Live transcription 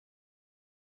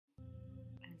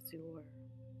azure.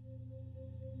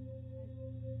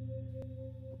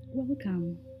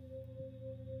 Welcome.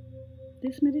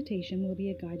 This meditation will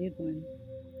be a guided one.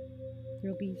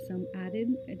 There will be some added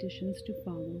additions to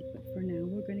follow, but for now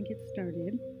we're going to get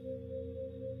started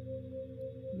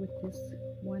with this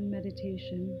one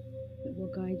meditation that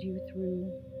will guide you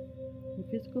through your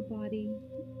physical body,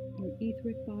 your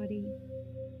etheric body,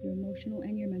 your emotional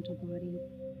and your mental body.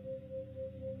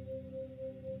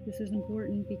 This is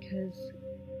important because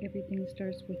everything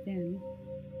starts within,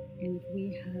 and if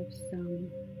we have some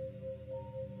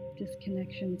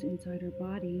disconnections inside our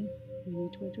body, we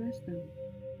need to address them.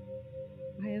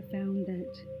 I have found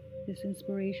that this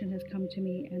inspiration has come to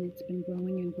me, and it's been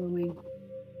growing and growing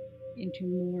into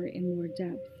more and more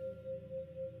depth.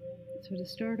 So to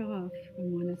start off, I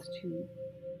want us to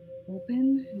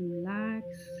open and relax,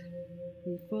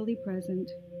 be fully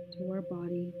present to our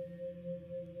body,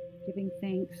 giving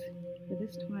thanks for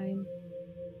this time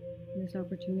and this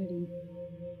opportunity.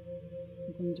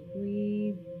 We're going to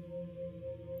breathe.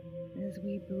 As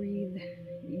we breathe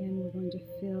in, we're going to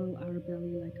fill our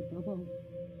belly like a bubble.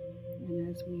 And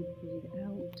as we breathe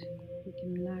out, we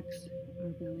can relax our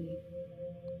belly.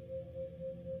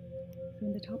 So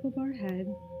in the top of our head,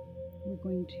 we're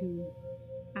going to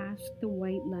ask the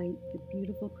white light, the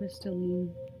beautiful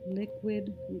crystalline,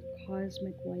 liquid,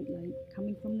 cosmic white light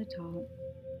coming from the top,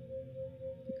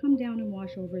 to come down and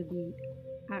wash over the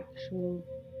actual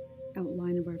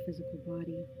outline of our physical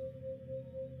body.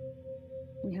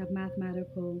 We have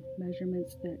mathematical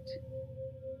measurements that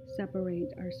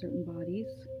separate our certain bodies.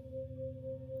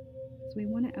 So we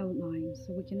want to outline,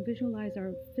 so we can visualize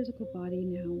our physical body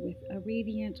now with a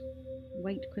radiant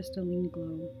white crystalline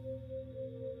glow.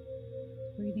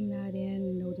 Breathing that in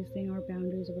and noticing our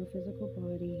boundaries of our physical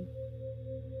body.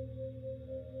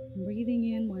 And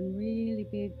breathing in one really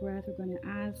big breath, we're going to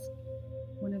ask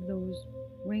one of those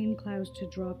rain clouds to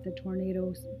drop the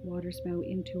tornado water spout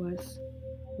into us,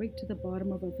 right to the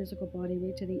bottom of our physical body,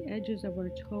 right to the edges of our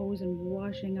toes, and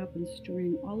washing up and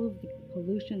stirring all of the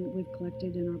pollution that we've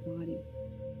collected in our body.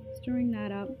 Stirring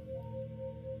that up,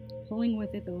 pulling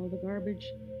with it all the garbage,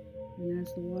 and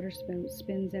as the water spout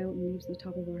spins out and leaves the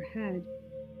top of our head,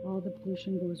 all the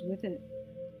pollution goes with it.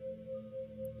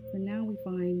 For now we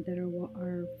find that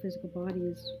our physical body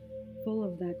is full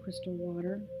of that crystal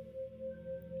water,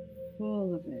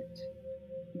 full of it.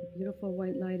 The beautiful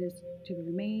white light is to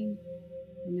remain,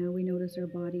 and now we notice our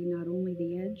body, not only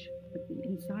the edge, but the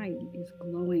inside is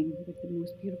glowing with the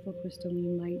most beautiful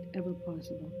crystalline light ever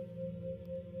possible.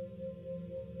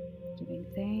 Giving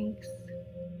thanks.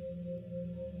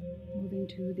 Moving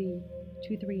to the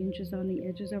 2-3 inches on the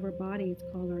edges of our body, it's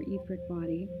called our etheric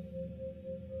body.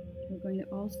 We're going to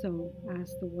also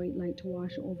ask the white light to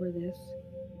wash over this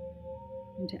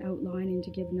and to outline and to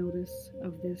give notice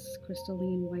of this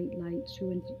crystalline white light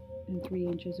 2 and 3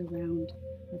 inches around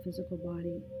our physical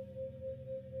body.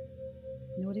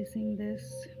 Noticing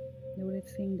this,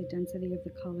 noticing the density of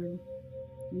the color.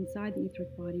 Inside the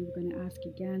etheric body, we're going to ask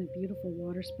again a beautiful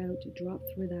water spout to drop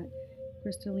through that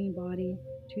crystalline body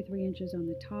 2-3 inches on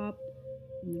the top,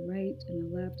 on the right and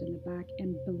the left and the back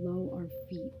and below our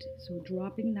feet. So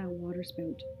dropping that water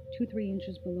spout 2-3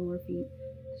 inches below our feet,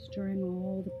 stirring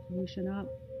all the pollution up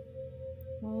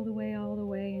all the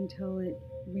way until it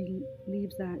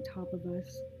leaves that top of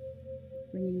us,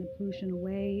 bringing the pollution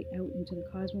away out into the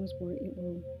cosmos where it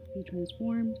will be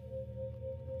transformed.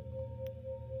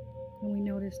 And we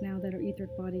notice now that our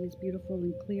etheric body is beautiful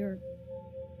and clear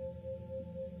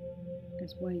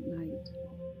as white light.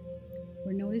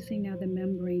 We're noticing now the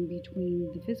membrane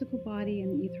between the physical body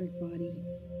and the etheric body,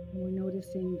 and we're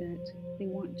noticing that they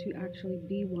want to actually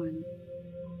be one.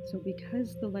 So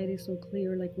because the light is so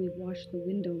clear, like we've washed the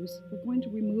windows, we're going to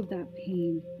remove that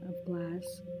pane of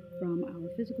glass from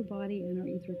our physical body and our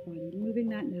etheric body. Removing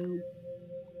that now.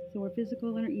 So our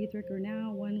physical and our etheric are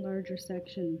now one larger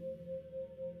section.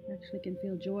 Actually can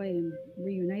feel joy in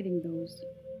reuniting those.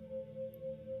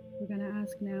 We're going to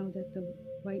ask now that the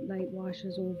white light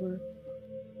washes over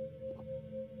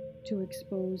to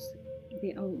expose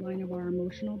the outline of our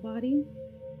emotional body.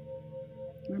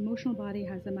 Our emotional body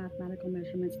has the mathematical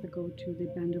measurements that go to the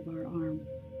bend of our arm.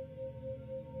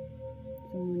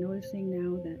 So we're noticing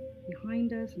now that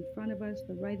behind us, in front of us,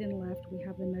 the right and left, we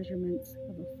have the measurements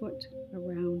of a foot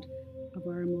around of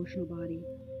our emotional body.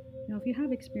 Now, if you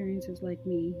have experiences like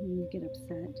me, when you get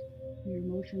upset, your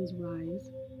emotions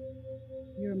rise,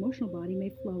 your emotional body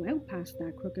may flow out past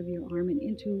that crook of your arm and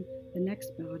into the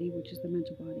next body, which is the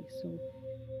mental body. So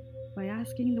by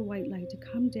asking the white light to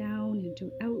come down and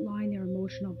to outline their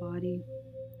emotional body,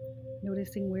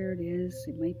 noticing where it is.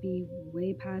 It might be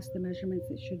way past the measurements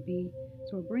it should be.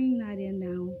 So we're bringing that in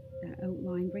now, that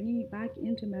outline, bringing it back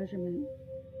into measurement,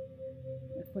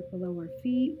 a foot below our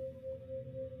feet,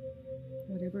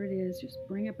 whatever it is, just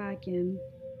bring it back in.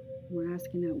 We're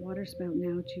asking that water spout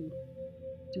now to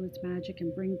do its magic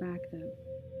and bring back the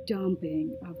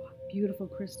dumping of beautiful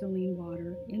crystalline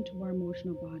water into our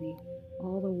emotional body,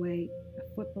 all the way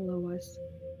a foot below us,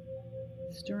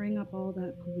 stirring up all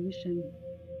that pollution,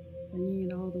 bringing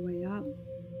it all the way up.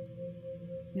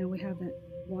 Now we have that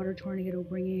water tornado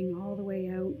bringing all the way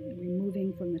out and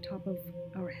removing from the top of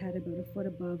our head about a foot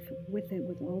above with it,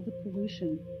 with all the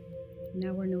pollution.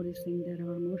 Now we're noticing that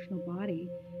our emotional body,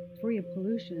 free of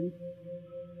pollution,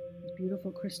 is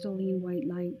beautiful crystalline white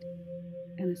light.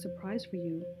 And a surprise for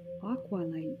you, aqua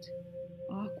light,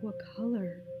 aqua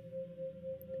color,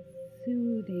 the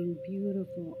soothing,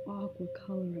 beautiful aqua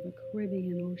color of a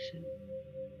Caribbean ocean,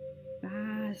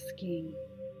 basking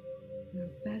in our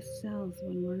best selves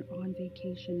when we're on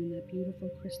vacation in that beautiful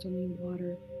crystalline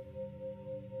water.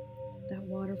 That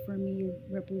water for me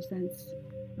represents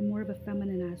a more of a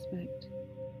feminine aspect.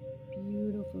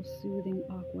 Beautiful, soothing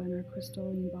aqua in our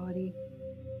crystalline body.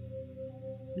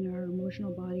 And our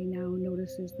emotional body now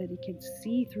notices that it can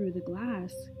see through the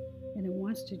glass, and it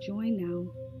wants to join now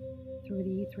through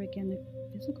the etheric and the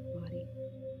physical body.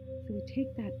 So we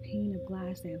take that pane of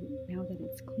glass out now that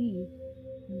it's clean,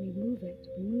 and remove it,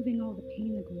 removing all the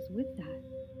pain that goes with that.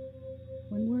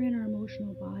 When we're in our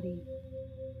emotional body,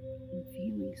 I'm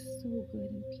feeling so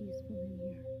good and peaceful in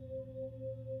here.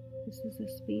 This is a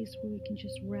space where we can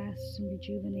just rest and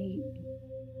rejuvenate, and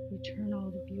return all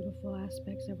the beautiful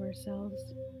aspects of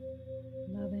ourselves,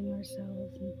 loving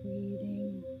ourselves and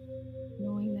breathing,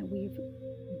 knowing that we've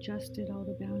adjusted all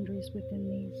the boundaries within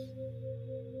these.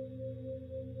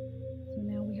 So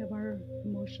now we have our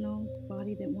emotional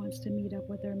body that wants to meet up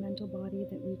with our mental body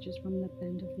that reaches from the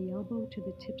bend of the elbow to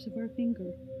the tips of our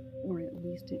finger, or at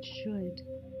least it should.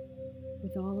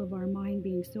 With all of our mind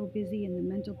being so busy and the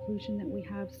mental pollution that we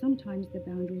have, sometimes the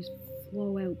boundaries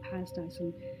flow out past us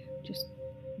and just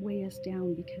weigh us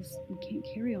down because we can't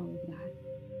carry all of that.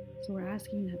 So we're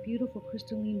asking that beautiful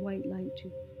crystalline white light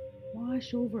to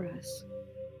wash over us,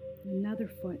 another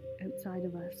foot outside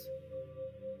of us,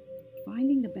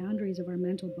 finding the boundaries of our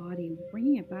mental body and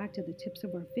bringing it back to the tips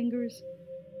of our fingers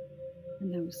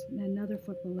and another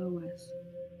foot below us.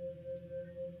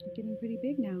 We're getting pretty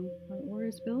big now. Our aura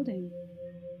is building,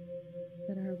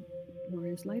 but our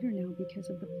aura is lighter now because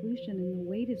of the pollution, and the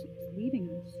weight is leaving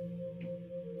us.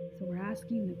 So we're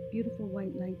asking the beautiful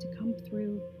white light to come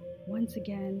through once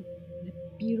again in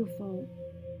a beautiful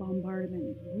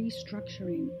bombardment,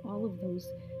 restructuring all of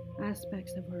those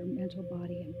aspects of our mental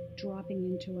body and dropping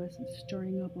into us and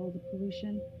stirring up all the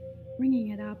pollution, bringing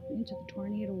it up into the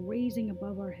tornado, raising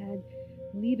above our head,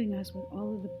 leaving us with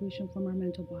all of the pollution from our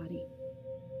mental body.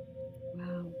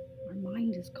 Wow, our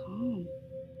mind is calm.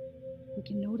 We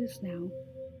can notice now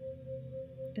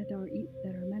that our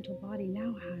mental body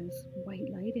now has white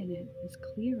light in it. It's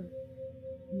clear.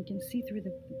 And we can see through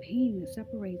the pain that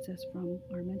separates us from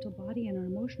our mental body and our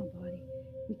emotional body.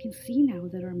 We can see now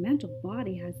that our mental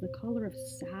body has the color of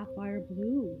sapphire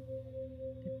blue.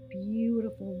 The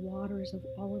beautiful waters of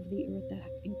all of the earth that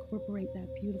incorporate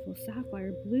that beautiful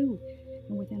sapphire blue,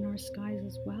 and within our skies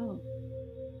as well.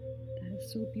 That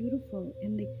is so beautiful.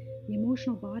 And the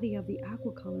emotional body of the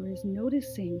aqua color is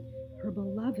noticing her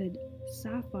beloved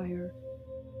sapphire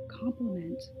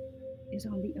complement is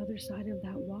on the other side of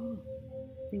that wall.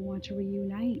 They want to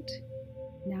reunite.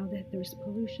 Now that there's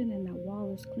pollution and that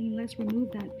wall is clean, let's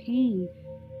remove that pain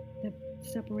that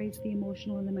separates the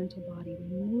emotional and the mental body,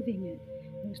 removing it.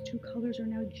 Those two colors are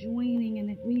now joining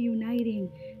and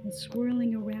reuniting and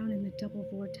swirling around in the double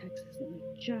vortexes, and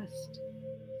we're just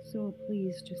so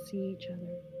pleased to see each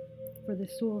other. For the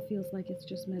soul feels like it's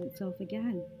just met itself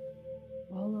again.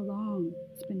 All along,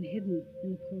 it's been hidden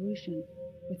in the pollution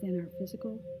within our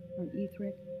physical, our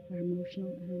etheric, our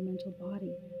emotional, and our mental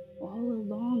body. All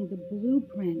along, the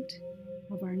blueprint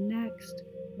of our next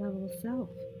level self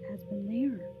has been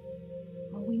there.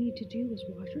 All we need to do is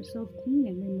wash ourselves clean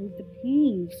and remove the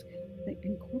pains that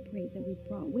incorporate that we've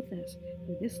brought with us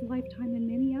for this lifetime and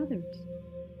many others.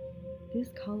 This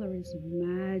color is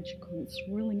magical. It's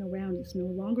swirling around. It's no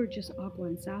longer just aqua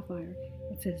and sapphire.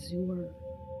 It's azure.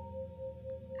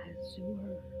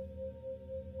 Azure.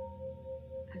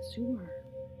 Azure.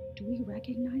 Do we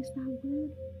recognize that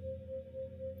word?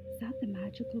 Is that the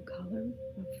magical color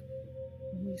of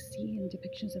when we see in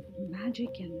depictions of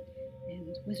magic and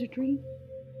wizardry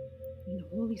and the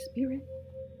Holy Spirit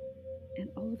and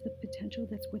all of the potential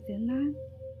that's within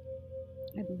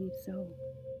that? I believe so.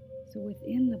 So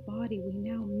within the body, we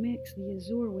now mix the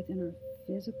azure within our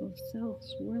physical self,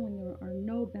 swirling. There are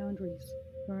no boundaries.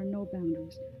 There are no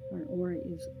boundaries. Our aura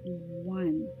is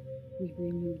one. We've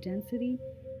removed density,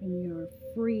 and we are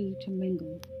free to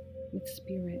mingle with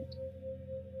spirit.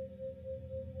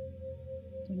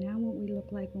 So now what we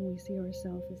look like when we see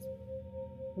ourselves is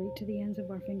right to the ends of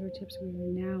our fingertips. We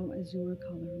are now azure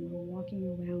color, and we're walking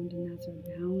around, and that's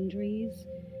our boundaries,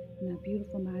 and that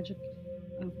beautiful magic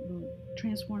will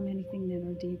transform anything that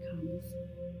our day comes.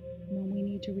 When we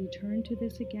need to return to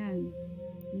this again,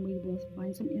 and we will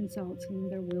find some insults,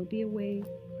 and there will be a way,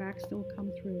 cracks that will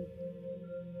come through,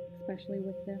 especially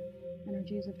with the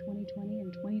energies of 2020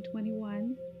 and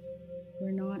 2021.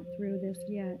 We're not through this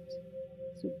yet,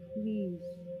 so please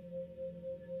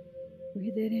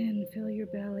breathe it in, fill your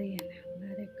belly, and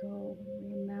let it go.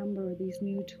 Remember these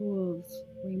new tools.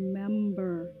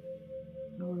 Remember,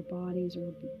 our bodies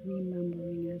are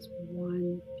remembering as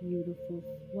one beautiful,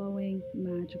 flowing,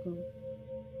 magical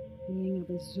being of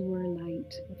azure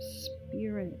light, of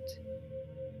spirit.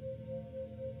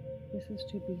 This is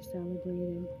to be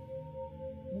celebrated.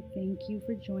 I thank you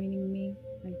for joining me.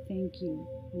 I thank you,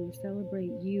 and I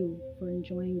celebrate you for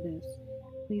enjoying this.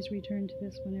 Please return to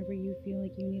this whenever you feel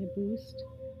like you need a boost.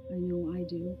 I know I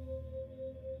do.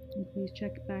 And please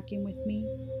check back in with me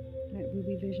at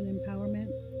Ruby Vision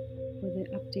Empowerment for the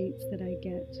updates that I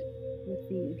get with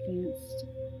the advanced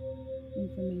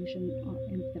information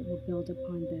that will build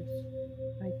upon this.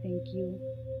 I thank you.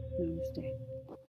 Namaste.